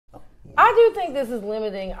I do think this is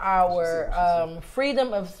limiting our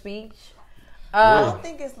freedom of speech. I don't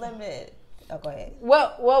think it's limited. Oh, go ahead.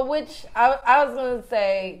 Well, which I was going to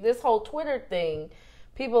say, this whole Twitter thing,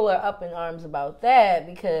 people are up in arms about that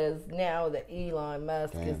because now that Elon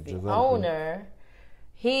Musk is the owner,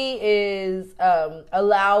 he is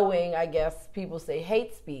allowing, I guess, people say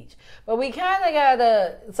hate speech. But we kind of got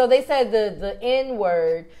to, so they said the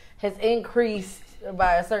N-word has increased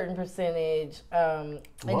by a certain percentage. What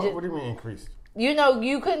do you mean increased? You know,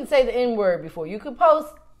 you couldn't say the N-word before. You could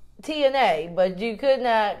post TNA, but you could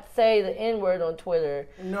not say the N-word on Twitter.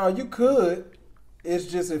 No, you could. It's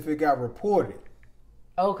just if it got reported.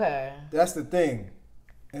 Okay. That's the thing.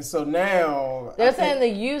 And so now... They're saying the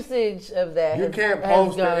usage of that You can't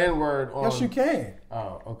post the N-word on... Yes, you can.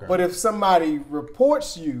 Oh, okay. But if somebody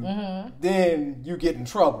reports you, then you get in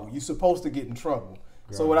trouble. You're supposed to get in trouble.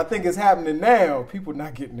 So what I think is happening now, people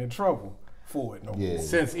not getting in trouble for it no more.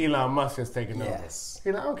 Since Elon Musk has taken over. He's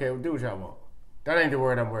like, okay, well, do what y'all want. That ain't the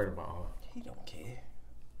word I'm worried about, huh? He don't care.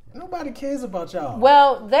 Nobody cares about y'all.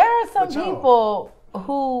 Well, there are some people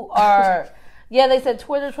who are... Yeah, they said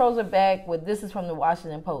Twitter trolls are back with, this is from the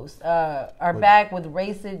Washington Post, back with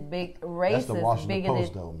racist,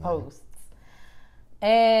 bigoted posts.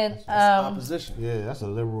 And that's opposition. Yeah, that's a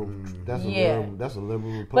liberal. That's a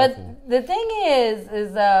liberal platform. But the thing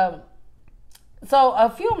is so a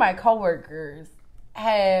few of my coworkers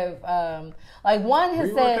have like one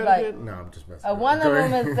has said like no, I'm just messing one of them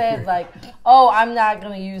has said like, oh, I'm not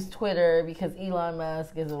going to use Twitter because Elon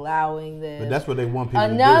Musk is allowing this. But that's what they want people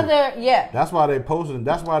to do. Yeah. That's why they posting.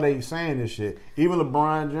 That's why they saying this shit. Even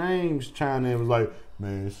LeBron James chimed in was like,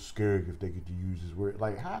 man, it's scary if they get to use this word.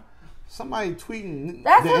 Like, how? Somebody tweeting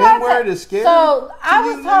that's the N-word is scary. So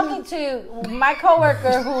I was talking to my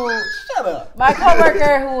coworker who shut up. My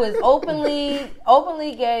coworker who is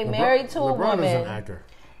openly gay, married to a woman. Is an actor.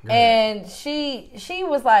 And she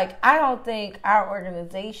was like, I don't think our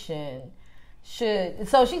organization should.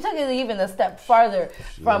 So she took it even a step farther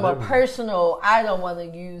from a personal, I don't want to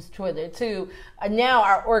use Twitter, to now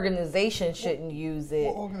our organization shouldn't use it.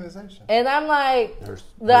 What organization? And I'm like,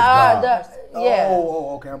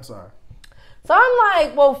 okay, I'm sorry. So I'm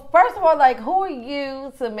like, well, first of all, like, who are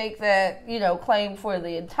you to make that, claim for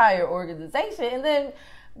the entire organization? And then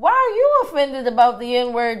why are you offended about the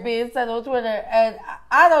N-word being said on Twitter? And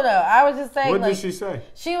I don't know. I was just saying, what did she say?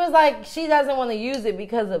 She was like, she doesn't want to use it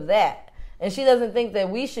because of that. And she doesn't think that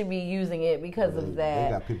we should be using it because of that.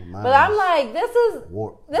 They got people but I'm like, this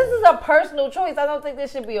is a personal choice. I don't think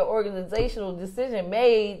this should be an organizational decision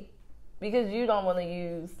made because you don't want to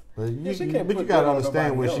use. But you got to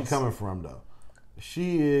understand where she's coming from, though.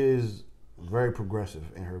 She is very progressive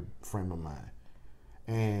in her frame of mind,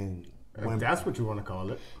 and when that's what you want to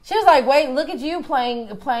call it. She was like, "Wait, look at you playing,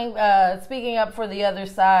 speaking up for the other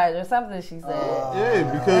side," or something. She said, "Yeah,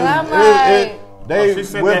 because and I'm like, she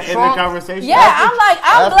said that Trump, in the conversation. Yeah, I'm like,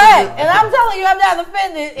 I'm black, and I'm telling you, I'm not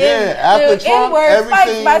offended. After the Trump, N-word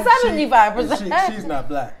spiked by 75%. She's not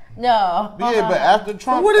black. No. Yeah, but after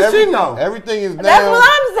Trump, so what does she know? Everything is now. That's what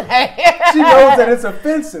I'm saying. She knows that it's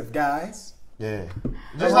offensive, guys. Yeah.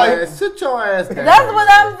 Just like, sit your ass down. That's what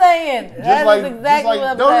I'm saying. That's exactly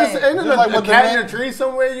what I'm saying. Ain't there a cat in a tree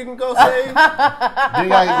somewhere you can go save?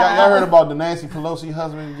 Y'all heard about the Nancy Pelosi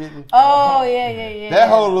husband getting? Oh, yeah. That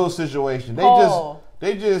whole little situation.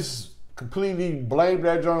 They just completely blamed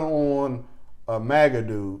that joint on a MAGA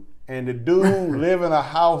dude. And the dude live in a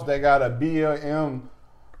house that got a BLM,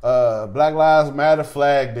 Black Lives Matter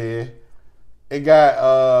flag there. It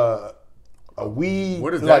got a weed,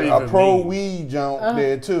 like a pro-weed jump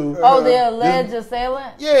there too. Oh, the alleged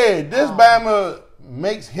assailant? Yeah, this Bama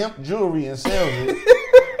makes hemp jewelry and sells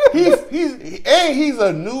it. He's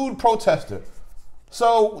a nude protester.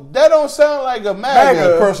 So that don't sound like a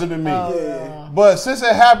MAGA person to me. Yeah. But since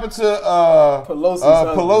it happened to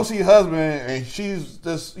Pelosi's husband, and she's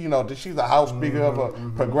just she's a House Speaker of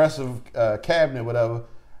a progressive cabinet, whatever.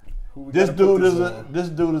 This dude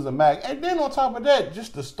is a MAGA. And then on top of that,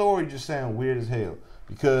 just the story just sounds weird as hell.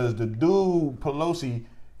 Because the dude, Pelosi,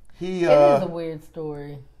 it is a weird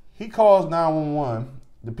story. He calls 911.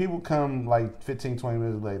 The people come like 15, 20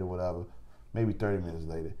 minutes later, whatever. Maybe 30 minutes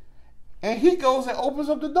later. And he goes and opens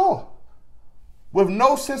up the door. With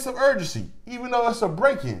no sense of urgency. Even though it's a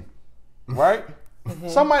break-in. Right?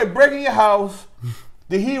 Somebody breaking your house.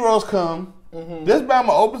 The heroes come. This Bama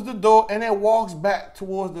opens the door and then walks back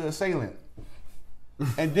towards the assailant.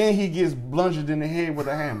 And then he gets bludgeoned in the head with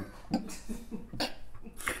a hammer.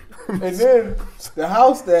 And then the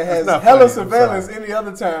house that has hella surveillance any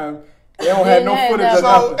other time, they don't have no footage of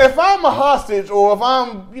nothing. So if I'm a hostage or if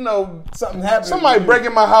I'm, something happens, somebody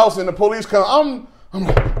breaking my house and the police come, I'm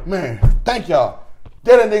like, man, thank y'all.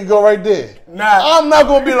 Then that nigga go right there. Nah. I'm not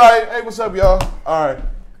gonna be like, hey, what's up, y'all? All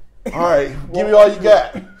right, give me all you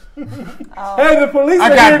got. Hey, the police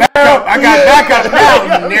I are got here backup. now. I got backup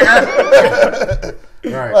now, nigga.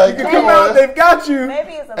 Right. Like, You come come out, on. they've got you.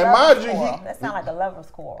 Maybe it's a And lover's mind you, quarrel. That sounds like a lover's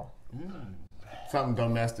quarrel. Something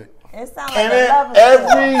domestic. It sounds like And a then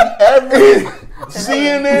lover's every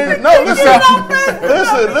CNN, no, listen.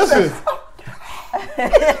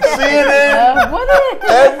 CNN, What is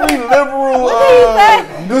every liberal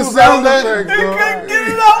news Sound outlet. effects, dog. Get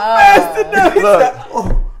it off fast enough.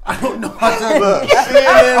 Look, I don't know how to look,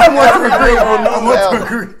 CNN, every liberal news to outlet.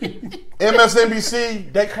 agree.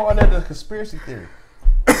 MSNBC, they call that a conspiracy theory.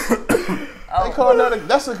 They call that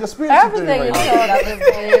that's a conspiracy everything theory is right told there. out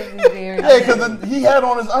this theory. Yeah, because he had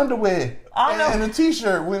on his underwear I know. and a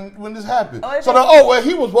t-shirt when this happened. Oh, So well,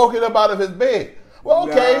 he was woken up out of his bed. Well,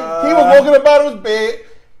 okay, Nah. he was woken up out of his bed.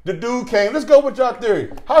 The dude came. Let's go with y'all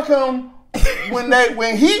theory. How come when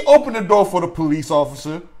he opened the door for the police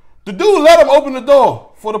officer, the dude let him open the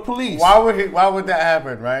door for the police? Why would that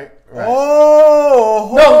happen, right? Right.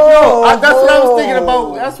 Oh, That's what I was thinking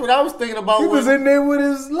about. That's what I was thinking about. He was in there with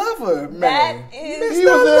his lover, man. That is. He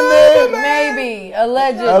was in there. Maybe,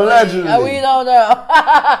 allegedly. Allegedly. We don't know.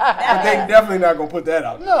 But they definitely not gonna put that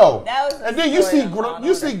out. No. That was the And then you story see of Law and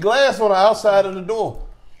you see Order. glass on the outside of the door,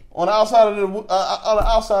 on the outside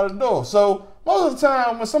of the door. So most of the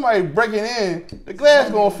time when somebody breaking in, the glass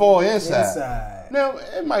gonna fall inside. Now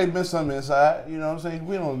it might have been something inside. You know what I'm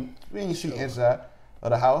saying? We ain't shoot inside of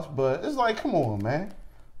the house, but it's like, come on, man.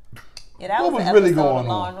 Yeah, that What was was an really episode going of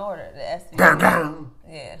Law on? and Order. The SVU.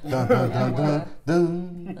 Yeah. Dun, dun, dun, dun,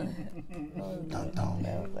 dun. Dun, dun.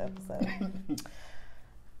 That was the episode.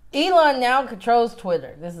 Elon now controls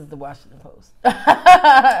Twitter. This is the Washington Post.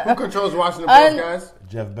 Who controls Washington Post, guys?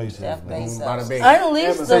 Jeff Bezos. Jeff man. Bezos. Bada bing.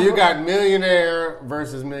 Unleash So the you got millionaire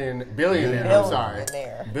versus billionaire. I'm sorry.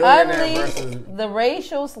 Billionaire. Billionaire Unleash versus. the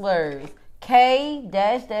racial slurs K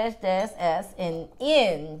 -S and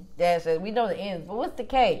N -S. We know the N's, but what's the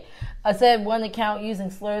K? I said one account using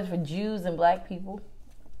slurs for Jews and black people.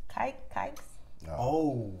 Kikes,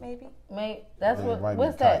 Oh, maybe. Mate, that's Yeah, what. right,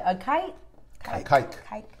 What's kite. that? A kite? Kike.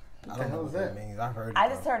 Kike. I don't know what that means. I've heard. I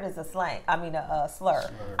just heard it's a slang. I mean, a slur.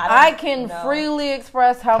 I can freely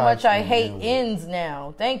express how much I Kites hate and ends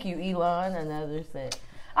now. Thank you, Elon. Another said.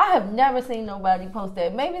 I have never seen nobody post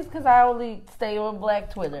that. Maybe it's because I only stay on Black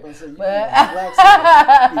Twitter. But I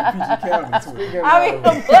mean,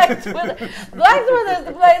 on Black Twitter. Black Twitter is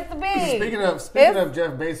the place to be. Speaking of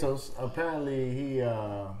Jeff Bezos, apparently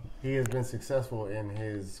he has been successful in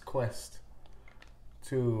his quest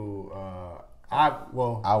to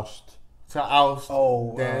Oust.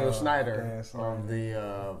 Daniel Snyder of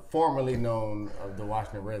the formerly known of the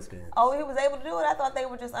Washington Redskins. Oh, he was able to do it? I thought they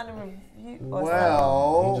were just under review. or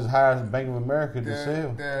Well, He just hires Bank of America to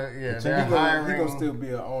sell. they're He hiring. gonna still be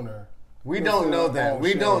an owner. We don't know that.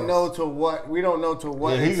 We don't know to what. We don't know to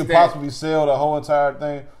what Yeah, he extent. could possibly sell the whole entire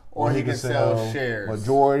thing, Or he can sell shares.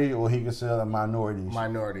 majority, or he could sell a minority.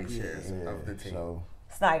 minority shares of the team. So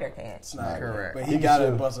Snyder can't. Correct. But He he got to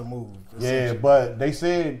can bust a move. yeah, but they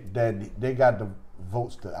said that they got the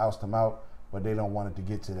votes to oust him out, but they don't want it to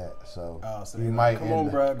get to that. So, So he they might like, come end on,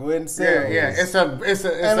 up- bro, go ahead and sell. Yeah. It's a I mean,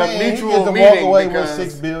 he mutual get to walk meeting away with because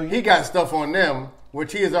 $6 billion. he got stuff on them,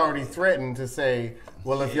 which he has already threatened to say.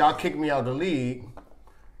 Well, if y'all kick me out of the league,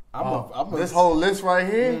 this whole list right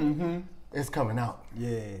here is coming out.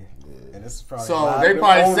 Yeah. And this is probably a So lot they of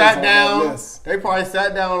probably owners sat on that down. list. They probably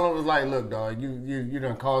sat down and was like, "Look, dog, you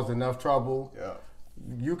done caused enough trouble. Yeah.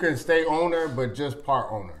 You can stay owner, but just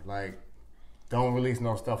part owner. Like, don't release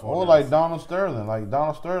no stuff on." Or us." like Donald Sterling. Like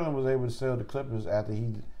Donald Sterling was able to sell the Clippers after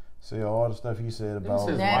he said all the stuff he said about.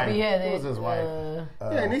 his Nappy wife. headed. It was his wife. Yeah,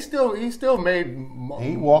 and he still made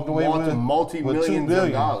He walked away with multi-millions $2 billion.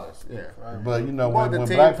 of dollars. Yeah. But you know, Bought the when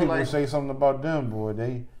team black for people like- say something about them, boy,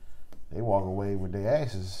 they walk away with their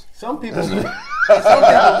asses. Some people believe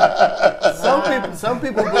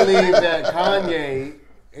that Kanye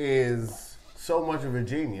is so much of a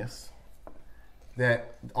genius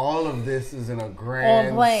that all of this is in a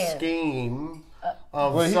grand plan. scheme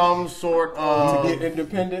of some sort of. To get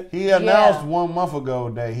independent. He announced 1 month ago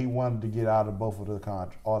that he wanted to get out of both of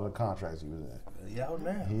all the contracts he was in. He out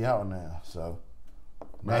now. He out now, so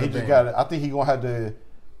now Right he just there. got. I think he gonna have to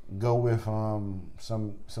go with some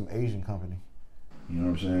Asian company. You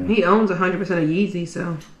know what I'm saying? He owns 100% of Yeezy,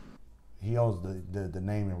 so He owns the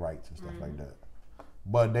naming rights and stuff like that.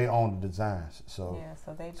 but they own the designs. So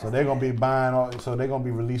so they're gonna be buying all. So they're gonna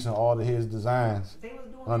be releasing all of his designs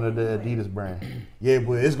under the Adidas brand. Yeah,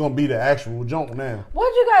 but it's gonna be the actual junk now.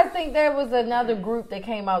 What do you guys think? There was another group that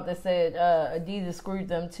came out that said Adidas screwed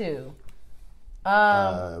them too.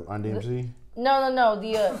 On DMC. No.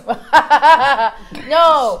 The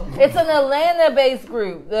no, it's an Atlanta-based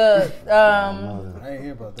group. I ain't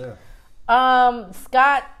hear about that.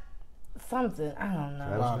 Scott something. I don't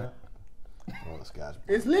know. Scotch.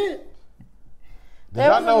 It's lit. Did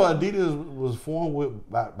y'all know Adidas was formed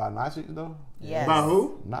by Nazis though? Yes. By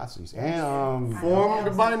who? Nazis and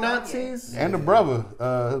Formed by Nazis. and the brother,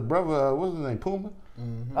 his brother, what's his name? Puma.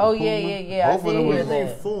 Mm-hmm. Oh Puma. yeah. Both of them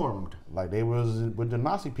was Formed. like they was with the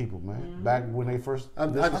Nazi people, man. Back when they first. I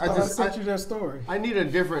sent you that story. I did a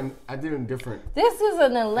different. This is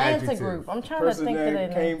an Atlanta Adjective. group. I'm trying Person to think of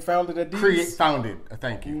that it. founded Adidas. Founded.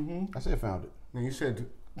 Thank you. Mm-hmm. I said found it. No, you said.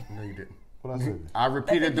 No, you didn't. What I said? I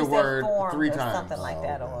repeated the word formed 3 or times. something like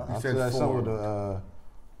that, or I said said something formed.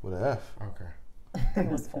 with an F. Okay. it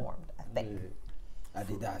was formed. I think.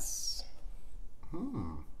 Adidas.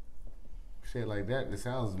 Say it like that. It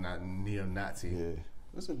sounds not neo-Nazi. Yeah,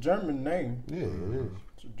 It's a German name. yeah, it is.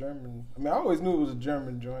 It's a German. I mean, I always knew it was a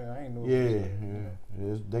German joint. I ain't know. Yeah.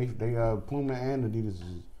 It's, they Puma and Adidas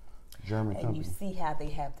is German And company. you see how they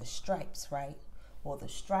have the stripes, right? Well, the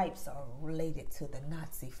stripes are related to the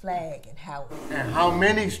Nazi flag and how. And how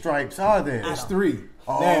many stripes are there? It's 3.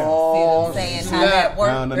 Oh, See what I'm saying? How that works.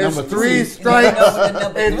 Now, the It's number 3 3. stripes The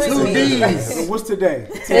number and 2 3 D's. So what's today?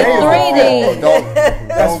 It's 3D.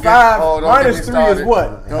 That's 5 minus 3 is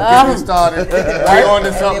what? Don't get me started. We on to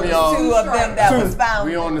And something, there was 2 y'all. of them that was found.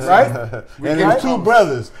 We on to Right? something. And there's 2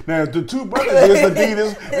 brothers. Now the 2 brothers is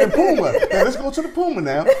Adidas and Puma. Now let's go to the Puma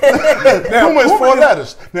now. Puma is 4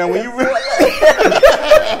 letters. Now when you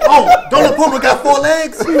Oh, don't the Puma got 4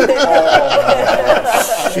 legs?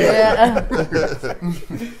 Yeah.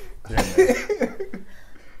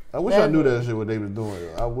 I wish I knew that shit what they was doing.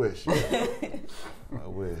 I wish. I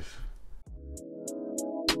wish.